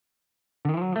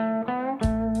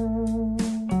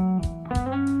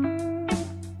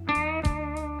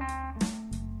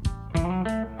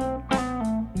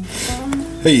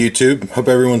Hey YouTube, hope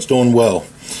everyone's doing well.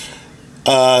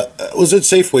 I was at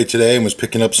Safeway today and was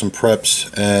picking up some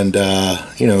preps and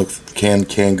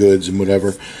canned goods and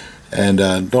whatever, and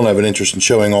don't have an interest in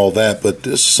showing all that, but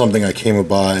this is something I came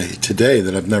by today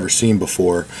that I've never seen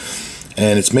before,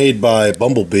 and it's made by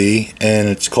Bumblebee and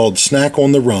it's called Snack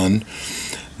on the Run.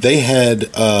 They had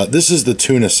this is the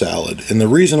tuna salad, and the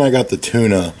reason I got the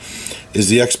tuna is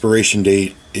the expiration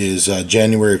date is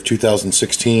January of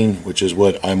 2016, which is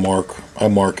what I mark. I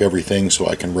mark everything so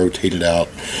I can rotate it out.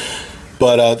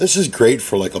 But this is great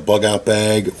for like a bug out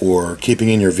bag or keeping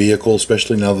in your vehicle,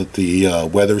 especially now that the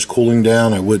weather's cooling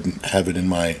down. I wouldn't have it in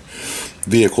my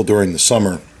vehicle during the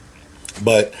summer.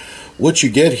 But what you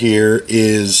get here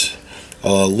is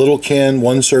a little can,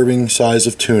 1 serving size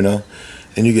of tuna,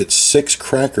 and you get 6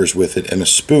 crackers with it and a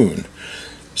spoon.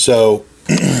 So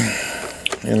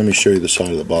and let me show you the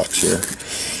side of the box here.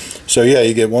 So yeah,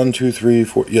 you get 1, 2, 3,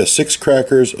 4, 6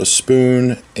 crackers, a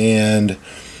spoon, and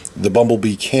the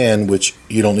Bumblebee can, which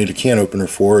you don't need a can opener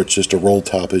for. It's just a roll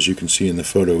top, as you can see in the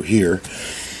photo here.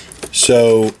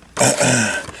 So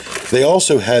they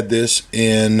also had this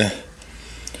in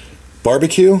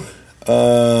barbecue,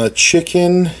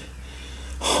 chicken,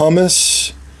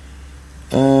 hummus.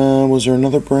 Was there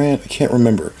another brand? I can't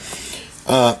remember.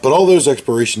 But all those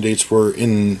expiration dates were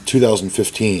in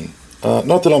 2015.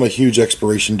 Not that I'm a huge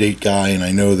expiration date guy, and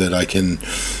I know that I can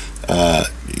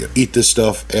eat this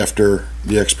stuff after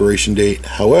the expiration date.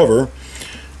 However,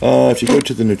 if you go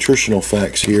to the nutritional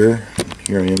facts here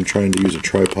I am trying to use a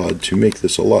tripod to make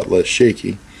this a lot less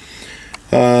shaky.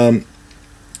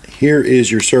 Here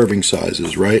is your serving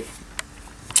sizes, right?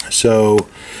 So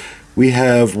we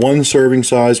have 1 serving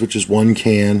size, which is 1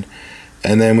 can,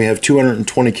 and then we have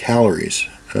 220 calories.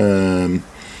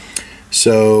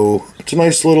 So it's a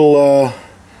nice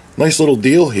little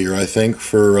deal here, I think,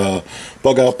 for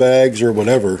bug out bags or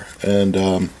whatever.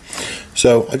 And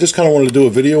so I just kind of wanted to do a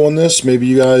video on this. Maybe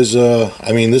you guys,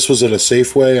 I mean, this was at a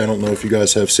Safeway. I don't know if you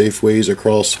guys have Safeways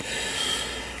across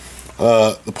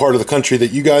the part of the country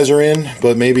that you guys are in,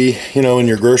 but maybe, you know, in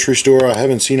your grocery store. I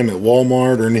haven't seen them at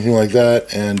Walmart or anything like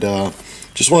that, and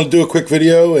just want to do a quick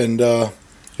video and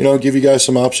you know, give you guys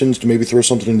some options to maybe throw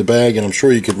something in the bag. And I'm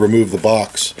sure you could remove the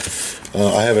box.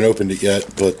 I haven't opened it yet,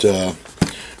 but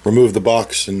remove the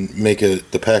box and make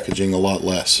the packaging a lot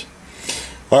less.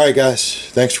 Alright guys,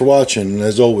 thanks for watching, and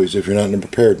as always, if you're not into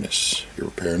preparedness,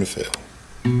 you're preparing to fail.